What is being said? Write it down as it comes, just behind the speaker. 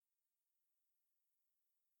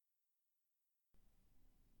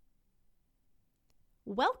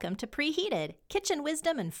Welcome to Preheated, kitchen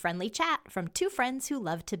wisdom and friendly chat from two friends who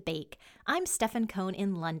love to bake. I'm Stefan Cohn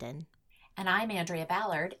in London. And I'm Andrea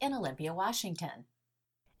Ballard in Olympia, Washington.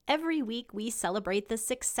 Every week we celebrate the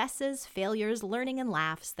successes, failures, learning, and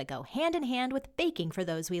laughs that go hand in hand with baking for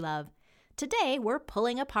those we love. Today we're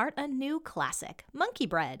pulling apart a new classic, monkey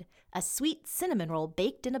bread, a sweet cinnamon roll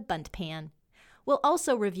baked in a bundt pan. We'll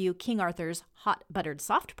also review King Arthur's hot buttered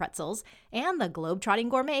soft pretzels, and the globe-trotting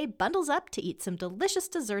gourmet bundles up to eat some delicious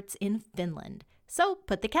desserts in Finland. So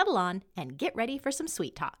put the kettle on and get ready for some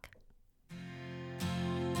sweet talk.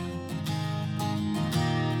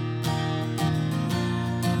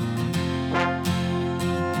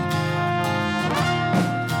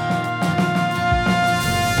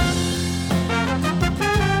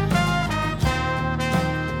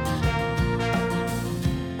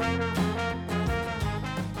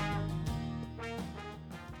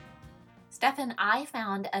 Stefan, I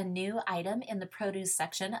found a new item in the produce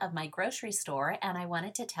section of my grocery store, and I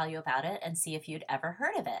wanted to tell you about it and see if you'd ever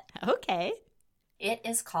heard of it. Okay. It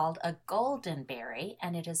is called a goldenberry,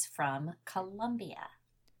 and it is from Colombia.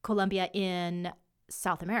 Colombia in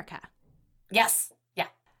South America. Yes. Yeah.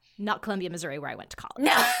 Not Columbia, Missouri, where I went to college.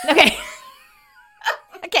 No. Okay.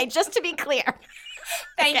 Okay, just to be clear.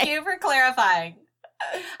 Thank you for clarifying.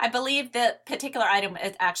 I believe the particular item,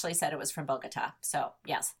 it actually said it was from Bogota. So,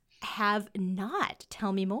 yes. Have not.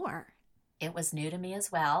 Tell me more. It was new to me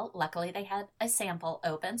as well. Luckily, they had a sample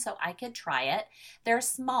open so I could try it. They're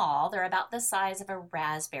small. They're about the size of a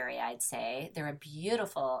raspberry, I'd say. They're a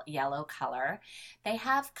beautiful yellow color. They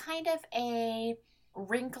have kind of a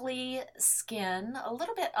wrinkly skin, a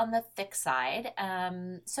little bit on the thick side.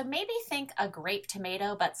 So maybe think a grape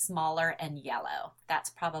tomato, but smaller and yellow. That's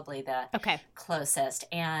probably the closest.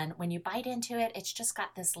 And when you bite into it, it's just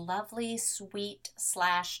got this lovely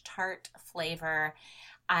sweet/tart flavor.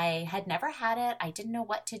 I had never had it. I didn't know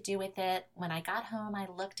what to do with it. When I got home, I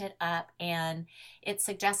looked it up, and it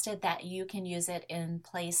suggested that you can use it in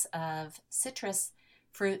place of citrus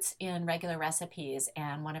fruits in regular recipes,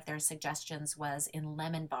 and one of their suggestions was in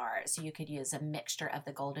lemon bars. You could use a mixture of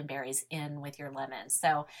the goldenberries in with your lemons.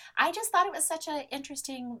 So I just thought it was such an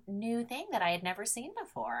interesting new thing that I had never seen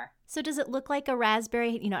before. So does it look like a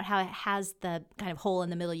raspberry? You know how it has the kind of hole in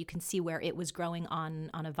the middle? You can see where it was growing on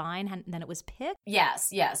a vine and then it was picked?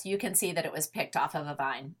 Yes. You can see that it was picked off of a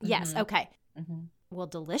vine. Yes. Okay. Mm-hmm. Well,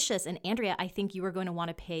 delicious. And Andrea, I think you are going to want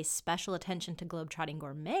to pay special attention to Globetrotting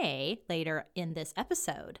Gourmet later in this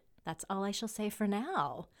episode. That's all I shall say for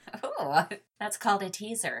now. Oh, that's called a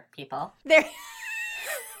teaser, people. There.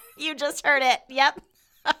 You just heard it. Yep.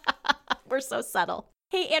 We're so subtle.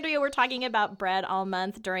 Hey, Andrea, we're talking about bread all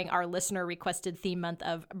month during our listener-requested theme month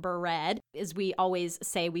of bread. As we always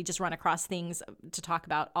say, we just run across things to talk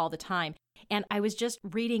about all the time. And I was just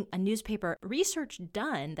reading a newspaper research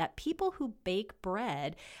done that people who bake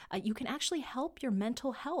bread, you can actually help your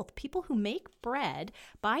mental health. People who make bread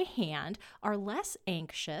by hand are less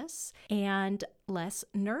anxious and less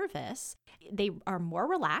nervous. They are more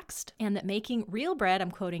relaxed, and that making real bread,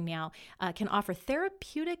 I'm quoting now, can offer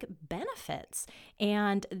therapeutic benefits.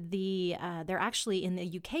 And they're actually in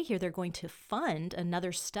the UK here, they're going to fund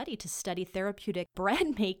another study to study therapeutic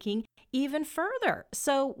bread making even further.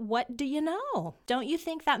 So what do you know? Don't you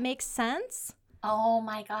think that makes sense? Oh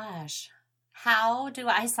my gosh. How do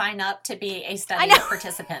I sign up to be a study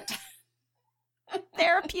participant?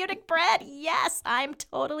 Therapeutic bread. Yes, I'm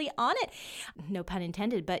totally on it. No pun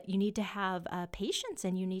intended, but you need to have patience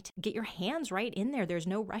and you need to get your hands right in there. There's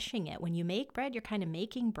no rushing it. When you make bread, you're kind of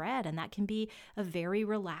making bread, and that can be a very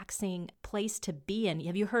relaxing place to be in.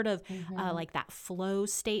 Have you heard of like that flow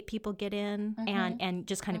state people get in and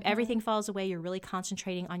just kind of everything falls away. You're really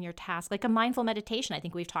concentrating on your task, like a mindful meditation. I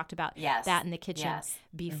think we've talked about that in the kitchen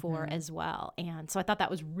before as well. And so I thought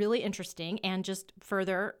that was really interesting. And just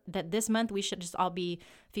further that this month we should just all be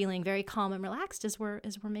feeling very calm and relaxed as we're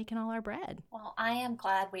making all our bread. Well, I am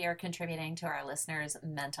glad we are contributing to our listeners'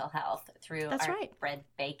 mental health through bread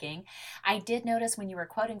baking. I did notice when you were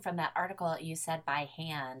quoting from that article, you said by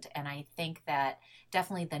hand, and I think that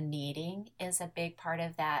definitely the kneading is a big part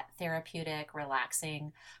of that therapeutic,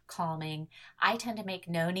 relaxing, calming. I tend to make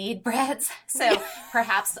no-knead breads, so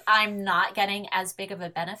perhaps I'm not getting as big of a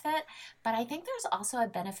benefit, but I think there's also a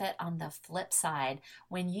benefit on the flip side.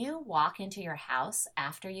 When you walk into your house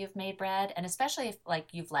after after you've made bread, and especially if like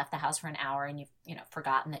you've left the house for an hour and you've,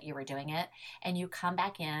 forgotten that you were doing it, and you come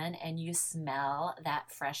back in and you smell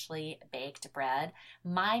that freshly baked bread,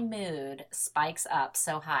 my mood spikes up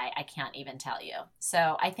so high I can't even tell you.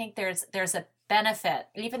 So I think there's a benefit,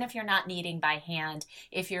 even if you're not kneading by hand,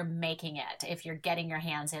 if you're making it, if you're getting your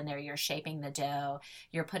hands in there, you're shaping the dough,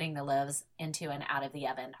 you're putting the loaves into and out of the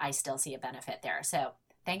oven, I still see a benefit there. So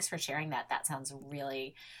thanks for sharing that. That sounds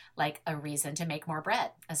really like a reason to make more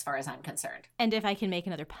bread as far as I'm concerned. And if I can make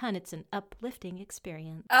another pun, it's an uplifting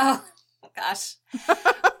experience. Oh, gosh.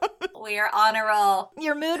 We are on a roll.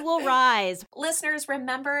 Your mood will rise. Listeners,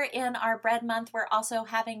 remember in our bread month, we're also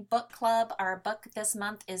having book club. Our book this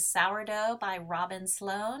month is Sourdough by Robin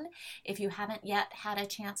Sloan. If you haven't yet had a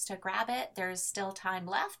chance to grab it, there's still time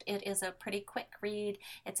left. It is a pretty quick read.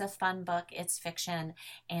 It's a fun book. It's fiction,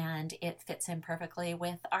 and it fits in perfectly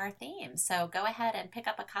with our theme. So go ahead and pick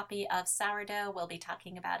up a copy of Sourdough. We'll be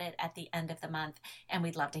talking about it at the end of the month, and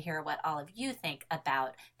we'd love to hear what all of you think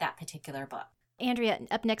about that particular book. Andrea,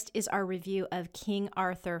 up next is our review of King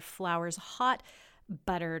Arthur Flour's hot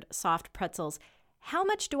buttered soft pretzels. How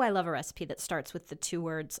much do I love a recipe that starts with the two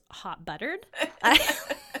words hot buttered?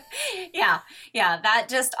 Yeah, that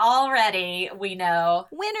just already we know.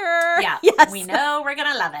 Winner! Yeah, yes. We know we're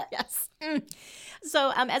going to love it. Yes.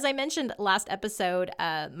 So as I mentioned last episode,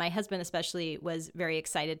 my husband especially was very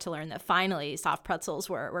excited to learn that finally soft pretzels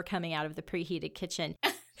were coming out of the preheated kitchen.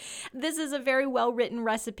 This is a very well-written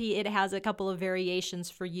recipe. It has a couple of variations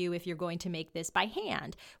for you if you're going to make this by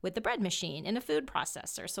hand with the bread machine and a food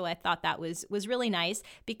processor. So I thought that was really nice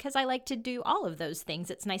because I like to do all of those things.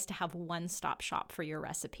 It's nice to have one-stop shop for your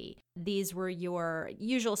recipe. These were your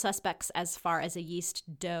usual suspects as far as a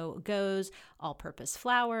yeast dough goes: all-purpose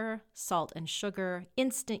flour, salt and sugar,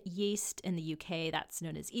 instant yeast in the UK, that's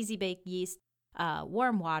known as Easy Bake yeast,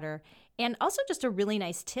 warm water, and also just a really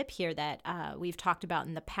nice tip here that we've talked about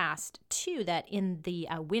in the past too, that in the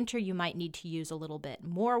winter you might need to use a little bit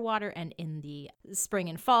more water, and in the spring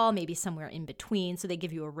and fall maybe somewhere in between, so they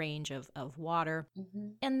give you a range of water. Mm-hmm.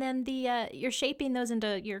 And then you're shaping those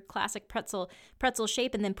into your classic pretzel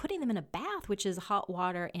shape, and then putting them in a bath, which is hot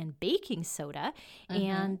water and baking soda,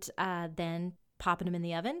 and then popping them in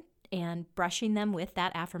the oven and brushing them with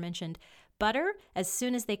that aforementioned butter as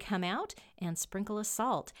soon as they come out, and sprinkle of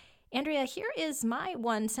salt. Andrea, here is my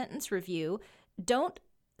one-sentence review. Don't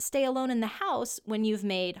stay alone in the house when you've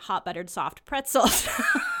made hot buttered soft pretzels.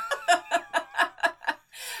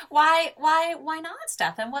 Why not,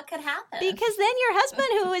 Stefan? What could happen? Because then your husband,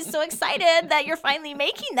 who is so excited that you're finally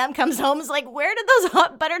making them, comes home and is like, where did those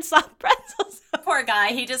hot buttered soft pretzels go? Poor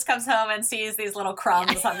guy. He just comes home and sees these little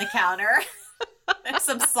crumbs on the counter. There's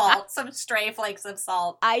some salt, some stray flakes of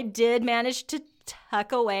salt. I did manage to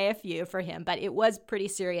tuck away a few for him, but it was pretty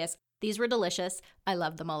serious. These were delicious. I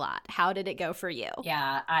loved them a lot. How did it go for you?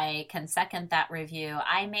 Yeah, I can second that review.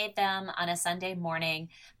 I made them on a Sunday morning.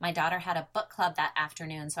 My daughter had a book club that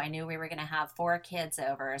afternoon, so I knew we were going to have 4 kids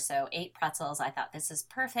over. So 8 pretzels. I thought this is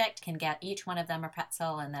perfect. Can get each one of them a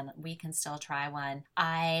pretzel, and then we can still try one.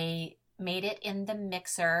 I made it in the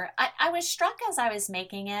mixer. I was struck as I was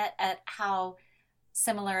making it at how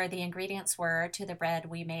similar the ingredients were to the bread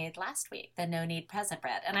we made last week, the no knead present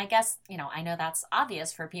bread. And I guess, I know that's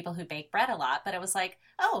obvious for people who bake bread a lot, but it was like,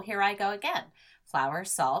 oh, here I go again. Flour,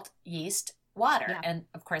 salt, yeast, water. Yeah. And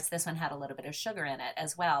of course, this one had a little bit of sugar in it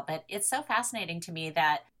as well. But it's so fascinating to me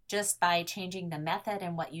that just by changing the method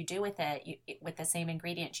and what you do with it, with the same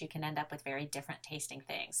ingredients, you can end up with very different tasting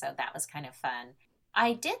things. So that was kind of fun.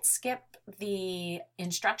 I did skip the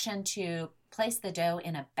instruction to place the dough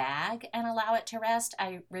in a bag and allow it to rest.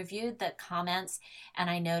 I reviewed the comments and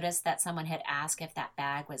I noticed that someone had asked if that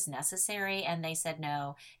bag was necessary, and they said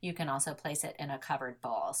no, you can also place it in a covered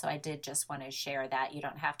bowl. So I did just want to share that. You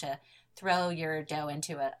don't have to throw your dough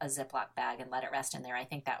into a Ziploc bag and let it rest in there. I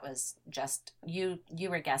think that was just, you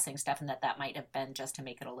were guessing, Stefan, that might have been just to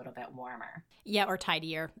make it a little bit warmer. Yeah, or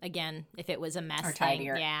tidier, again, if it was a mess or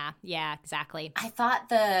tidier. Yeah, exactly. I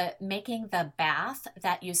thought making the bath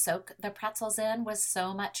that you soak the pretzels in was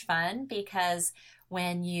so much fun, because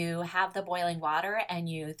when you have the boiling water and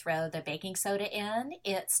you throw the baking soda in,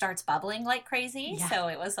 it starts bubbling like crazy. Yeah. So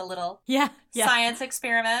it was a little science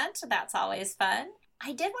experiment. That's always fun.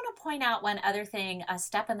 I did want to point out one other thing, a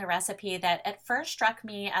step in the recipe that at first struck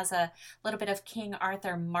me as a little bit of King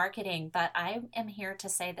Arthur marketing, but I am here to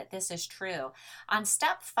say that this is true. On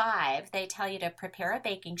step 5, they tell you to prepare a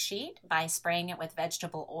baking sheet by spraying it with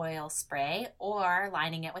vegetable oil spray or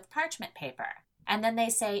lining it with parchment paper. And then they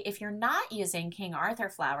say if you're not using King Arthur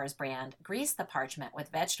Flowers brand, grease the parchment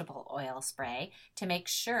with vegetable oil spray to make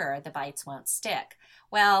sure the bites won't stick.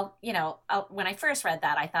 Well, when I first read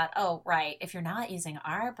that, I thought, oh, right, if you're not using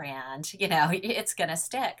our brand, it's going to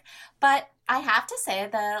stick. But I have to say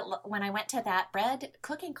that when I went to that bread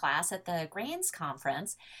cooking class at the Grains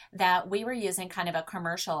Conference, that we were using kind of a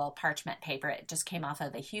commercial parchment paper. It just came off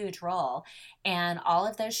of a huge roll. And all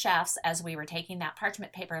of those chefs, as we were taking that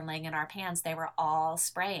parchment paper and laying in our pans, they were all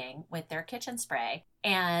spraying with their kitchen spray.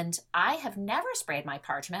 And I have never sprayed my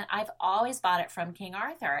parchment. I've always bought it from King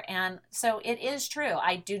Arthur. And so it is true.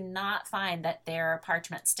 I do not find that their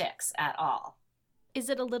parchment sticks at all. Is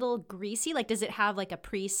it a little greasy? Like, does it have like a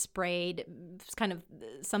pre-sprayed kind of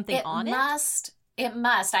something on it? It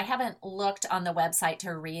must. I haven't looked on the website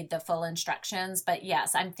to read the full instructions, but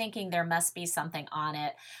yes, I'm thinking there must be something on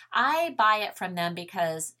it. I buy it from them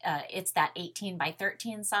because it's that 18 by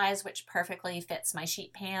 13 size, which perfectly fits my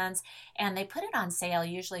sheet pans, and they put it on sale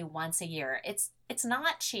usually once a year. It's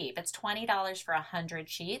not cheap. It's $20 for 100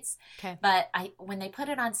 sheets. Okay. But when they put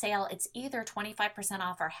it on sale, it's either 25%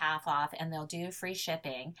 off or half off, and they'll do free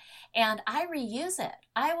shipping. And I reuse it.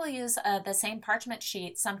 I will use the same parchment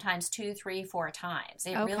sheet sometimes 2, 3, 4 times.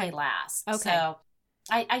 It really lasts. Okay. So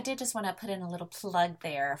I did just want to put in a little plug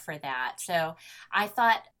there for that. So I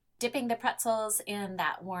thought dipping the pretzels in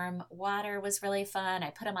that warm water was really fun. I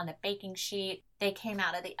put them on the baking sheet. They came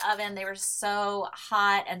out of the oven. They were so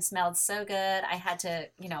hot and smelled so good. I had to,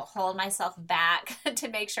 hold myself back to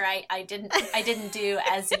make sure I didn't do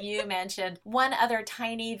as you mentioned. One other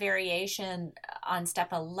tiny variation on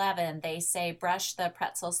step 11, they say brush the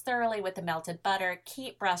pretzels thoroughly with the melted butter.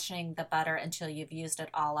 Keep brushing the butter until you've used it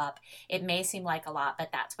all up. It may seem like a lot,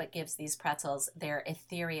 but that's what gives these pretzels their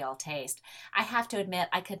ethereal taste. I have to admit,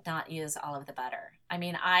 I could not use all of the butter. I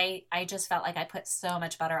mean, I just felt like I put so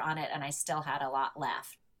much butter on it and I still had a lot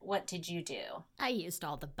left. What did you do? I used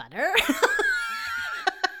all the butter.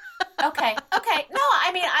 Okay. No,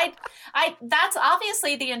 I mean, I that's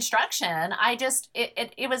obviously the instruction.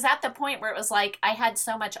 It was at the point where it was like I had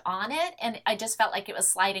so much on it and I just felt like it was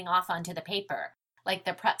sliding off onto the paper. Like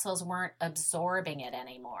the pretzels weren't absorbing it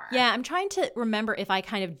anymore. Yeah, I'm trying to remember if I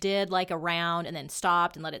kind of did like a round and then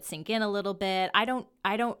stopped and let it sink in a little bit. I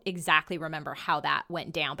don't exactly remember how that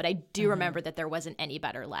went down, but I do remember that there wasn't any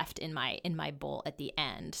butter left in my bowl at the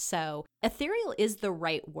end. So ethereal is the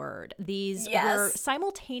right word. These were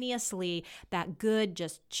simultaneously that good,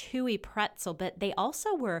 just chewy pretzel, but they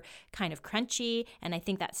also were kind of crunchy. And I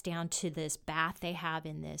think that's down to this bath they have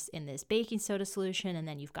in this baking soda solution. And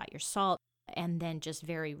then you've got your salt. And then just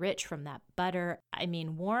very rich from that butter. I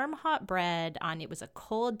mean, warm, hot bread it was a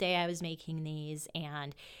cold day I was making these,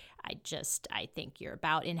 and I think you're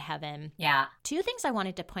about in heaven. Yeah. 2 things I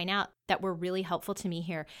wanted to point out that were really helpful to me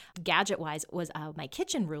here, gadget-wise, was my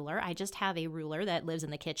kitchen ruler. I just have a ruler that lives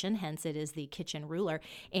in the kitchen, hence it is the kitchen ruler.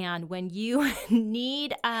 And when you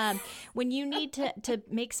need to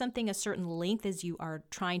make something a certain length, as you are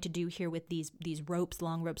trying to do here with these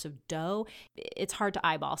long ropes of dough, it's hard to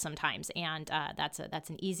eyeball sometimes. And that's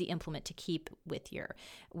an easy implement to keep with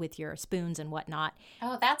your spoons and whatnot.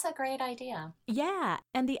 Oh, that's a great idea. Yeah.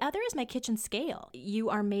 And the other is my kitchen scale. You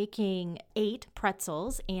are making 8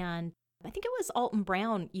 pretzels, and I think it was Alton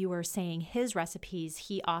Brown, you were saying his recipes,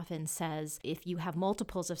 he often says if you have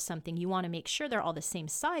multiples of something, you want to make sure they're all the same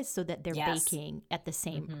size so that they're baking at the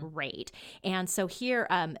same rate. And so here,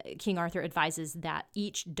 King Arthur advises that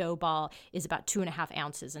each dough ball is about 2.5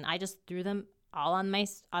 ounces. And I just threw them all on my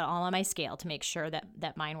scale to make sure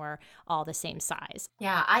that mine were all the same size.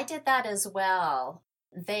 Yeah, I did that as well.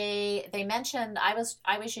 They mentioned I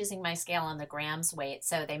was using my scale on the grams weight,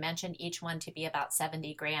 so they mentioned each one to be about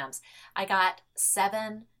 70 grams. I got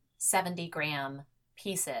 7 70-gram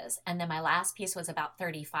pieces, and then my last piece was about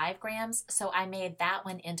 35 grams, so I made that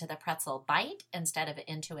one into the pretzel bite instead of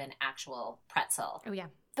into an actual pretzel. Oh, yeah.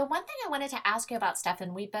 The one thing I wanted to ask you about,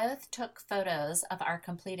 Stefan, we both took photos of our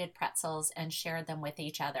completed pretzels and shared them with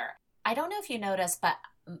each other. I don't know if you noticed, but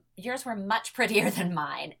yours were much prettier than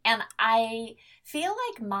mine. And I feel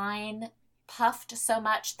like mine puffed so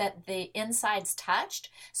much that the insides touched.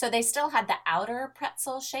 So they still had the outer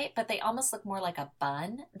pretzel shape, but they almost look more like a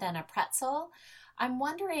bun than a pretzel. I'm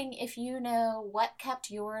wondering if you know what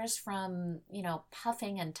kept yours from,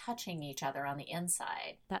 puffing and touching each other on the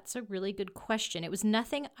inside. That's a really good question. It was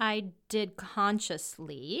nothing I did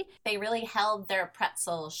consciously. They really held their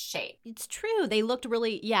pretzel shape. It's true. They looked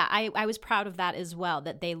really, I was proud of that as well,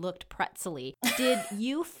 that they looked pretzel-y. Did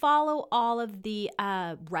you follow all of the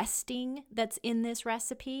resting that's in this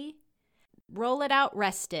recipe? Roll it out,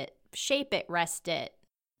 rest it. Shape it, rest it.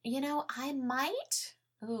 I might.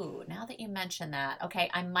 Ooh, now that you mention that, okay,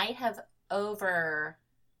 I might have over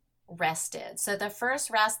rested. So the first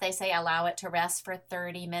rest, they say allow it to rest for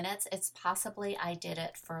 30 minutes. It's possibly I did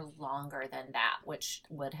it for longer than that, which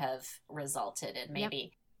would have resulted in Yep.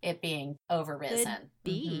 maybe it being overrisen.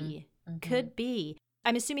 Could be.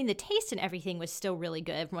 I'm assuming the taste and everything was still really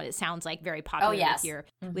good from what it sounds like, very popular yes.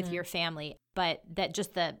 with your family, but that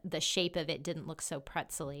just the shape of it didn't look so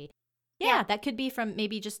pretzely. Yeah, that could be from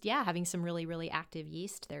maybe just having some really, really active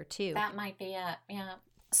yeast there too. That might be it. Yeah.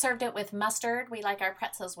 Served it with mustard. We like our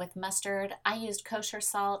pretzels with mustard. I used kosher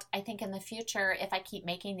salt. I think in the future, if I keep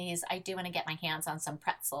making these, I do want to get my hands on some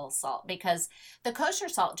pretzel salt because the kosher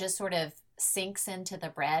salt just sort of sinks into the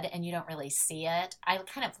bread and you don't really see it. I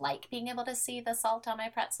kind of like being able to see the salt on my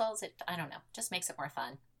pretzels. I don't know, just makes it more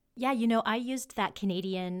fun. Yeah, I used that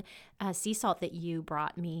Canadian sea salt that you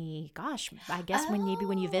brought me, gosh, I guess when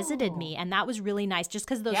you visited me. And that was really nice just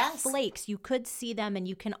because those flakes, you could see them and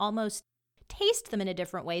you can almost taste them in a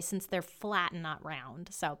different way since they're flat and not round.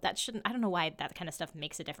 So that shouldn't, I don't know why that kind of stuff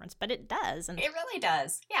makes a difference, but it does. And it really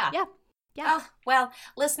does. Yeah. Yeah. Oh, well,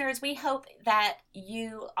 listeners, we hope that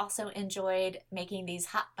you also enjoyed making these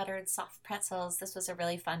hot buttered soft pretzels. This was a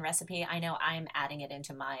really fun recipe. I know I'm adding it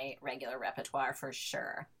into my regular repertoire for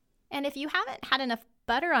sure. And if you haven't had enough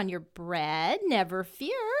butter on your bread, never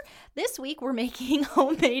fear. This week we're making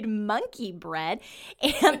homemade monkey bread.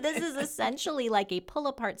 And this is essentially like a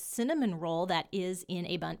pull-apart cinnamon roll that is in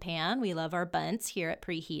a bundt pan. We love our buns here at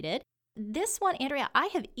Preheated. This one, Andrea, I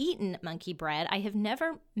have eaten monkey bread. I have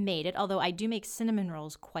never made it, although I do make cinnamon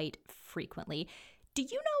rolls quite frequently. Do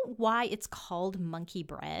you know why it's called monkey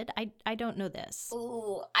bread? I don't know this.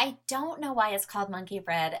 Ooh, I don't know why it's called monkey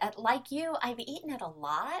bread. Like you, I've eaten it a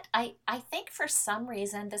lot. I think for some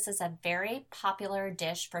reason this is a very popular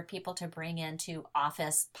dish for people to bring into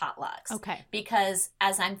office potlucks. Okay. Because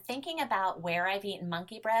as I'm thinking about where I've eaten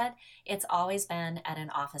monkey bread, it's always been at an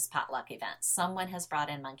office potluck event. Someone has brought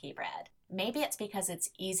in monkey bread. Maybe it's because it's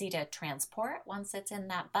easy to transport once it's in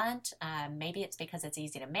that bundt. Maybe it's because it's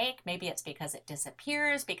easy to make. Maybe it's because it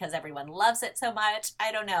disappears because everyone loves it so much.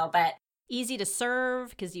 I don't know, but easy to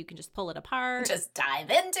serve because you can just pull it apart. Just dive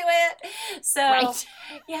into it. So,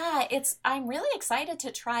 yeah, I'm really excited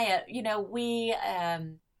to try it. We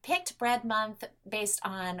picked Bread Month based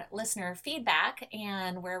on listener feedback,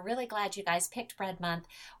 and we're really glad you guys picked Bread Month.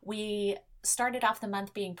 We started off the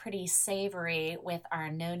month being pretty savory with our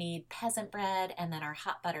no-knead peasant bread and then our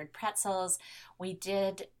hot buttered pretzels. We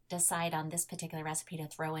did decide on this particular recipe to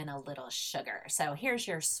throw in a little sugar. So here's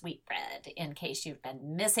your sweet bread in case you've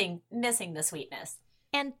been missing the sweetness.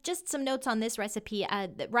 And just some notes on this recipe.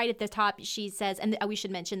 Right at the top, she says, and we should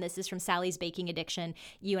mention this is from Sally's Baking Addiction.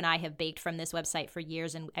 You and I have baked from this website for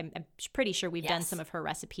years, and I'm pretty sure we've done some of her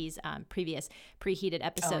recipes, previous Preheated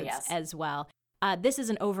episodes as well. This is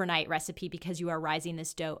an overnight recipe because you are rising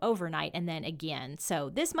this dough overnight and then again. So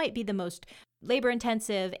this might be the most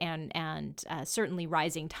labor-intensive and certainly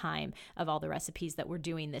rising time of all the recipes that we're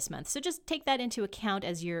doing this month. So just take that into account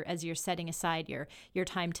as you're setting aside your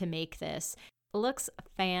time to make this. Looks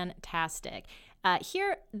fantastic.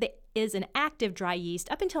 Here is an active dry yeast.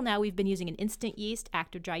 Up until now, we've been using an instant yeast.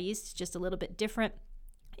 Active dry yeast is just a little bit different.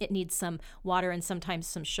 It needs some water and sometimes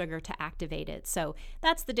some sugar to activate it. So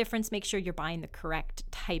that's the difference. Make sure you're buying the correct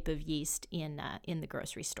type of yeast in the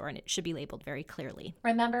grocery store, and it should be labeled very clearly.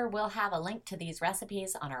 Remember, we'll have a link to these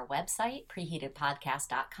recipes on our website,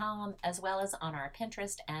 preheatedpodcast.com, as well as on our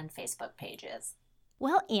Pinterest and Facebook pages.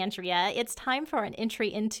 Well, Andrea, it's time for an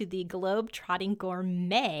entry into the Globe-Trotting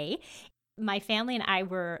Gourmet. My family and I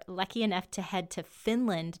were lucky enough to head to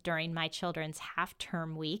Finland during my children's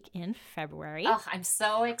half-term week in February. Oh, I'm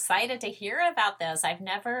so excited to hear about this. I've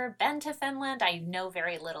never been to Finland. I know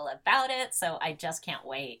very little about it, so I just can't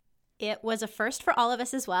wait. It was a first for all of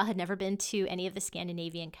us as well. Had never been to any of the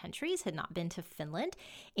Scandinavian countries, had not been to Finland.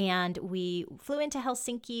 And we flew into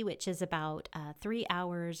Helsinki, which is about 3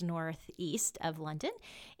 hours northeast of London,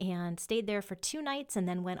 and stayed there for 2 nights and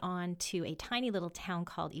then went on to a tiny little town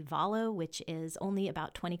called Ivalo, which is only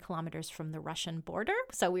about 20 kilometers from the Russian border.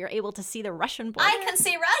 So we were able to see the Russian border. I can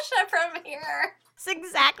see Russia from here. It's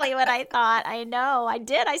exactly what I thought. I know. I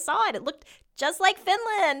did. I saw it. It looked just like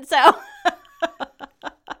Finland.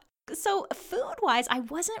 So food-wise, I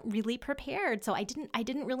wasn't really prepared. So I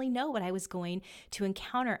didn't really know what I was going to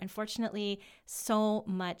encounter. Unfortunately, so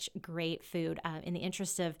much great food. In the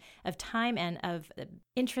interest of time and of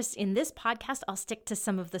interest in this podcast, I'll stick to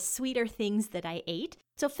some of the sweeter things that I ate.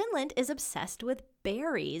 So Finland is obsessed with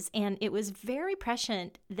berries, and it was very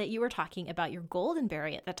prescient that you were talking about your golden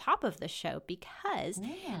berry at the top of the show because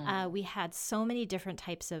we had so many different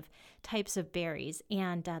types of berries.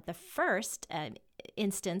 And the first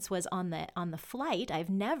instance was on the flight. I've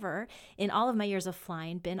never, in all of my years of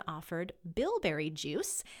flying, been offered bilberry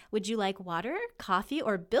juice. Would you like water, coffee,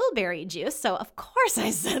 or bilberry juice? So of course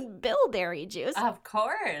I said bilberry juice. Of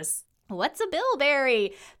course. What's a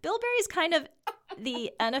bilberry? Bilberry is kind of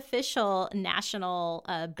the unofficial national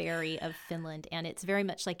berry of Finland, and it's very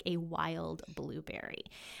much like a wild blueberry.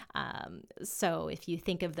 So if you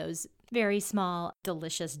think of those very small,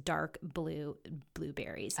 delicious, dark blue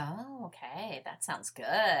blueberries. Oh, okay. That sounds good.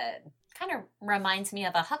 Kind of reminds me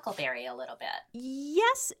of a huckleberry a little bit.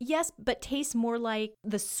 Yes, but tastes more like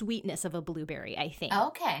the sweetness of a blueberry, I think.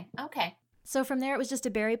 Okay. So from there, it was just a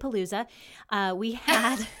berry palooza. We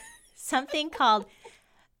had something called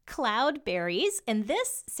cloudberries, and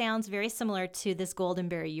this sounds very similar to this golden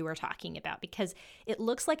berry you were talking about because it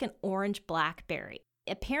looks like an orange blackberry.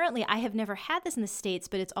 Apparently, I have never had this in the States,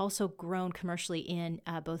 but it's also grown commercially in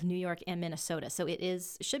both New York and Minnesota. So it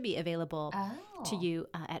should be available to you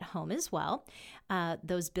at home as well.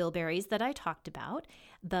 Those bilberries that I talked about,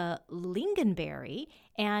 the lingonberry,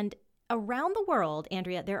 and around the world,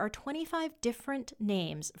 Andrea, there are 25 different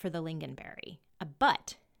names for the lingonberry,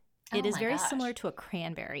 but it is very similar to a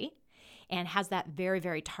cranberry and has that very,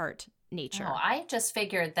 very tart nature. Oh, I just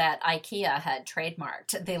figured that IKEA had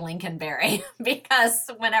trademarked the lingonberry because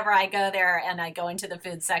whenever I go there and I go into the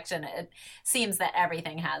food section, it seems that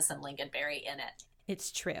everything has some lingonberry in it.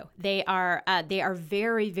 It's true. They are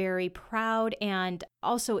very, very proud, and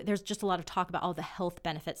also there's just a lot of talk about all the health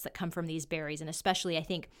benefits that come from these berries, and especially I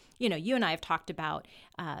think you and I have talked about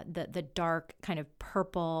the dark kind of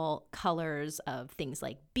purple colors of things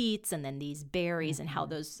like beets, and then these berries, and how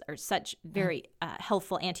those are such very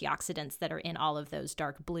healthful antioxidants that are in all of those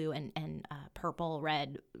dark blue and purple,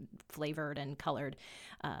 red flavored and colored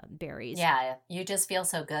berries. Yeah, you just feel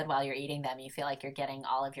so good while you're eating them. You feel like you're getting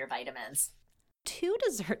all of your vitamins. 2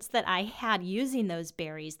 desserts that I had using those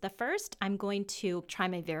berries. The first, I'm going to try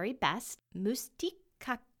my very best,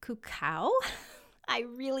 mustikakukau. I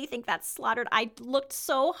really think that's slaughtered. I looked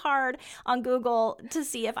so hard on Google to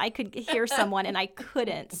see if I could hear someone, and I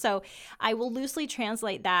couldn't. So I will loosely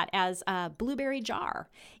translate that as a blueberry jar.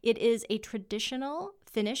 It is a traditional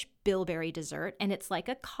Finnish bilberry dessert, and it's like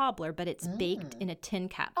a cobbler, but it's baked in a tin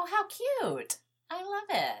cup. Oh, how cute. I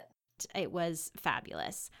love it. It was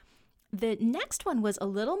fabulous. The next one was a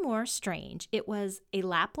little more strange. It was a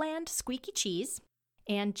Lapland squeaky cheese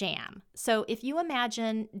and jam. So if you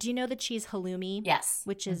imagine, do you know the cheese halloumi? Yes.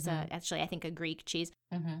 Which is actually, I think, a Greek cheese.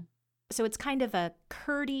 Mm-hmm. So it's kind of a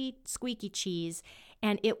curdy, squeaky cheese.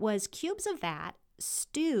 And it was cubes of that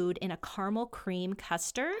stewed in a caramel cream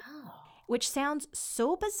custard, which sounds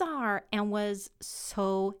so bizarre and was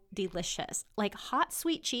so delicious. Like hot,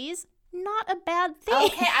 sweet cheese. Not a bad thing.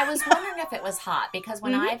 Okay, I was wondering if it was hot because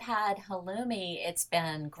when I've had halloumi, it's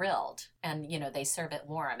been grilled and, they serve it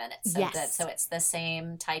warm and it's so good. So it's the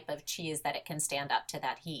same type of cheese that it can stand up to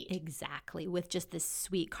that heat. Exactly, with just this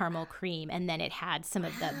sweet caramel cream. And then it had some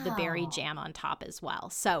of the berry jam on top as well.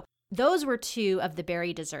 So those were 2 of the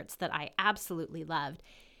berry desserts that I absolutely loved.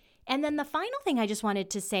 And then the final thing I just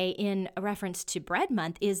wanted to say in reference to Bread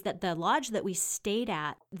Month is that the lodge that we stayed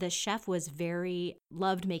at, the chef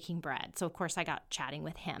loved making bread. So, of course, I got chatting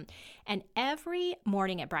with him. And every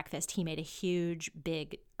morning at breakfast, he made a huge,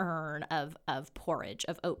 big urn of porridge,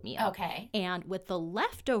 of oatmeal. Okay. And with the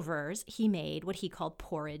leftovers, he made what he called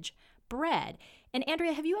porridge bread. And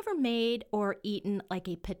Andrea, have you ever made or eaten like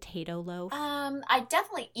a potato loaf? I've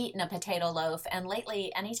definitely eaten a potato loaf. And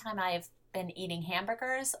lately, anytime I've been eating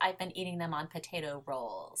hamburgers, I've been eating them on potato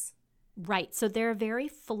rolls. Right. So they're very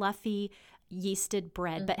fluffy, yeasted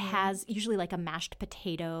bread, but has usually like a mashed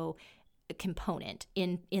potato component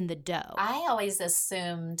in the dough. I always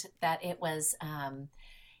assumed that it was,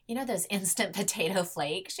 those instant potato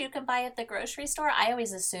flakes you can buy at the grocery store. I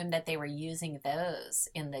always assumed that they were using those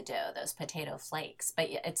in the dough, those potato flakes. But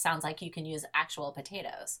it sounds like you can use actual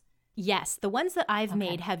potatoes. Yes, the ones that I've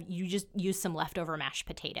made you just use some leftover mashed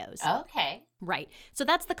potatoes. Okay. Right. So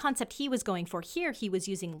that's the concept he was going for here. He was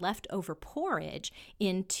using leftover porridge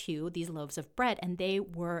into these loaves of bread, and they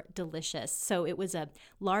were delicious. So it was a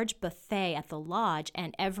large buffet at the lodge,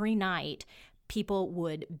 and every night people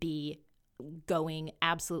would be going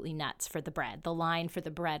absolutely nuts for the bread. The line for the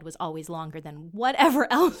bread was always longer than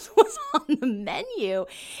whatever else was on the menu.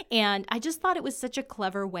 And I just thought it was such a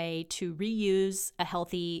clever way to reuse a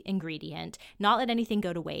healthy ingredient, not let anything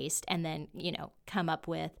go to waste, and then, come up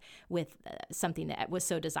with something that was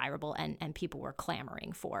so desirable and people were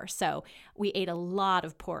clamoring for. So we ate a lot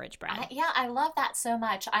of porridge bread. I love that so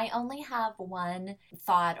much. I only have one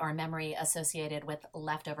thought or memory associated with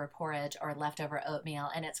leftover porridge or leftover oatmeal,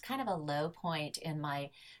 and it's kind of a low point in my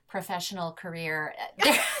professional career,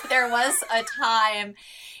 there was a time,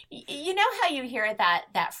 you know how you hear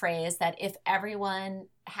that phrase that if everyone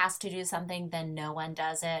has to do something, then no one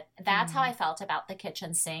does it. That's how I felt about the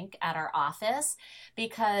kitchen sink at our office,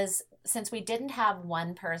 because since we didn't have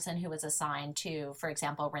one person who was assigned to, for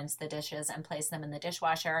example, rinse the dishes and place them in the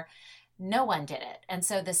dishwasher, no one did it. And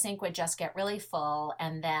so the sink would just get really full,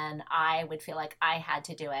 and then I would feel like I had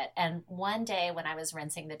to do it. And one day when I was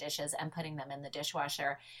rinsing the dishes and putting them in the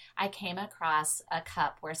dishwasher, I came across a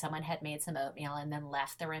cup where someone had made some oatmeal and then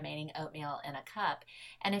left the remaining oatmeal in a cup.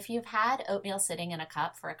 And if you've had oatmeal sitting in a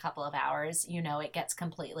cup for a couple of hours, you know it gets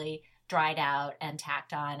completely dried out and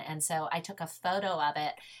tacked on. And so I took a photo of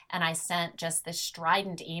it and I sent just this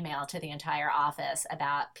strident email to the entire office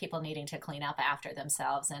about people needing to clean up after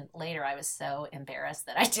themselves. And later I was so embarrassed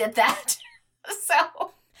that I did that.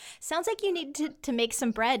 So sounds like you need to make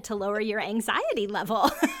some bread to lower your anxiety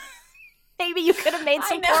level. Maybe you could have made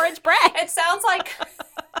some porridge bread. It sounds like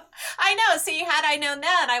I know. See, had I known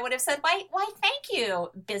then, I would have said, why, thank you,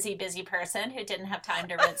 busy person who didn't have time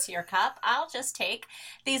to rinse your cup. I'll just take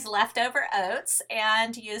these leftover oats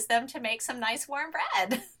and use them to make some nice warm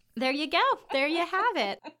bread. There you go. There you have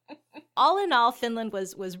it. All in all, Finland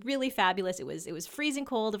was really fabulous. It was freezing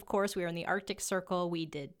cold, of course. We were in the Arctic Circle. We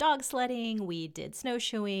did dog sledding. We did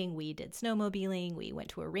snowshoeing. We did snowmobiling. We went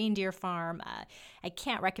to a reindeer farm. I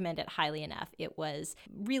can't recommend it highly enough. It was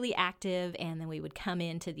really active, and then we would come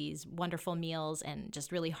into these wonderful meals and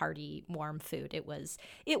just really hearty, warm food. It was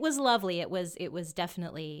lovely. It was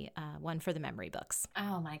definitely one for the memory books.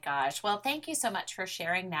 Oh my gosh. Well, thank you so much for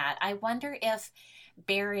sharing that. I wonder if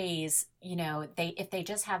berries, if they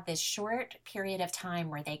just have this short period of time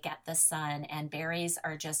where they get the sun, and berries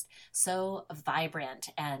are just so vibrant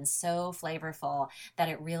and so flavorful that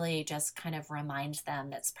it really just kind of reminds them,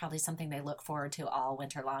 that's probably something they look forward to all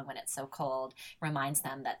winter long when it's so cold, reminds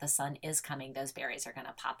them that the sun is coming, those berries are going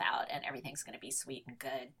to pop out and everything's going to be sweet and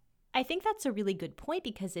good. I think that's a really good point,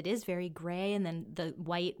 because it is very gray, and then the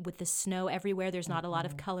white with the snow everywhere, there's not a lot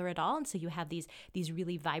of color at all. And so you have these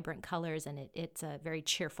really vibrant colors, and it's a very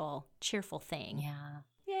cheerful thing.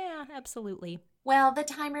 Yeah, absolutely. Well, the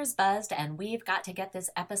timer's buzzed, and we've got to get this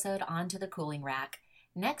episode onto the cooling rack.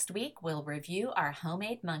 Next week, we'll review our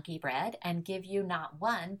homemade monkey bread and give you not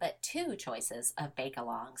one, but two choices of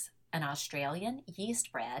bake-alongs, an Australian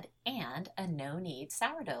yeast bread and a no-knead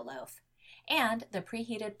sourdough loaf. And the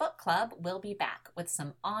Preheated Book Club will be back with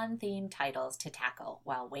some on-theme titles to tackle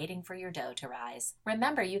while waiting for your dough to rise.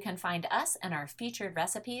 Remember, you can find us and our featured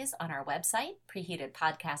recipes on our website,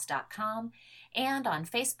 preheatedpodcast.com, and on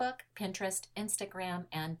Facebook, Pinterest, Instagram,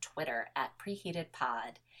 and Twitter at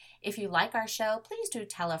PreheatedPod. If you like our show, please do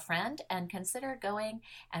tell a friend and consider going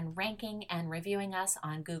and ranking and reviewing us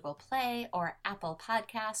on Google Play or Apple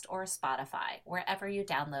Podcast or Spotify, wherever you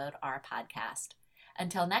download our podcast.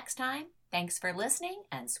 Until next time, thanks for listening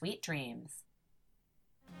and sweet dreams.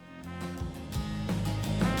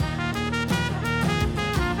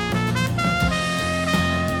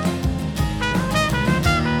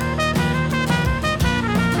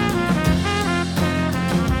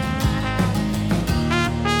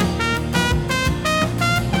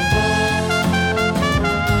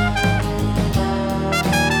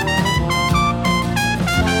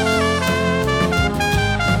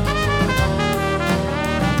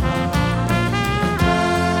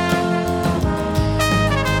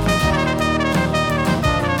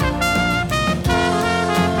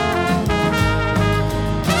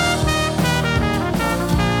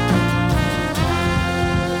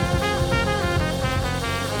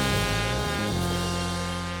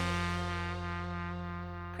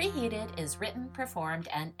 Preheated is written, performed,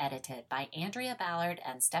 and edited by Andrea Ballard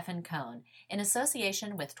and Stephen Cohn in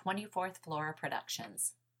association with 24th Floor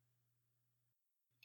Productions.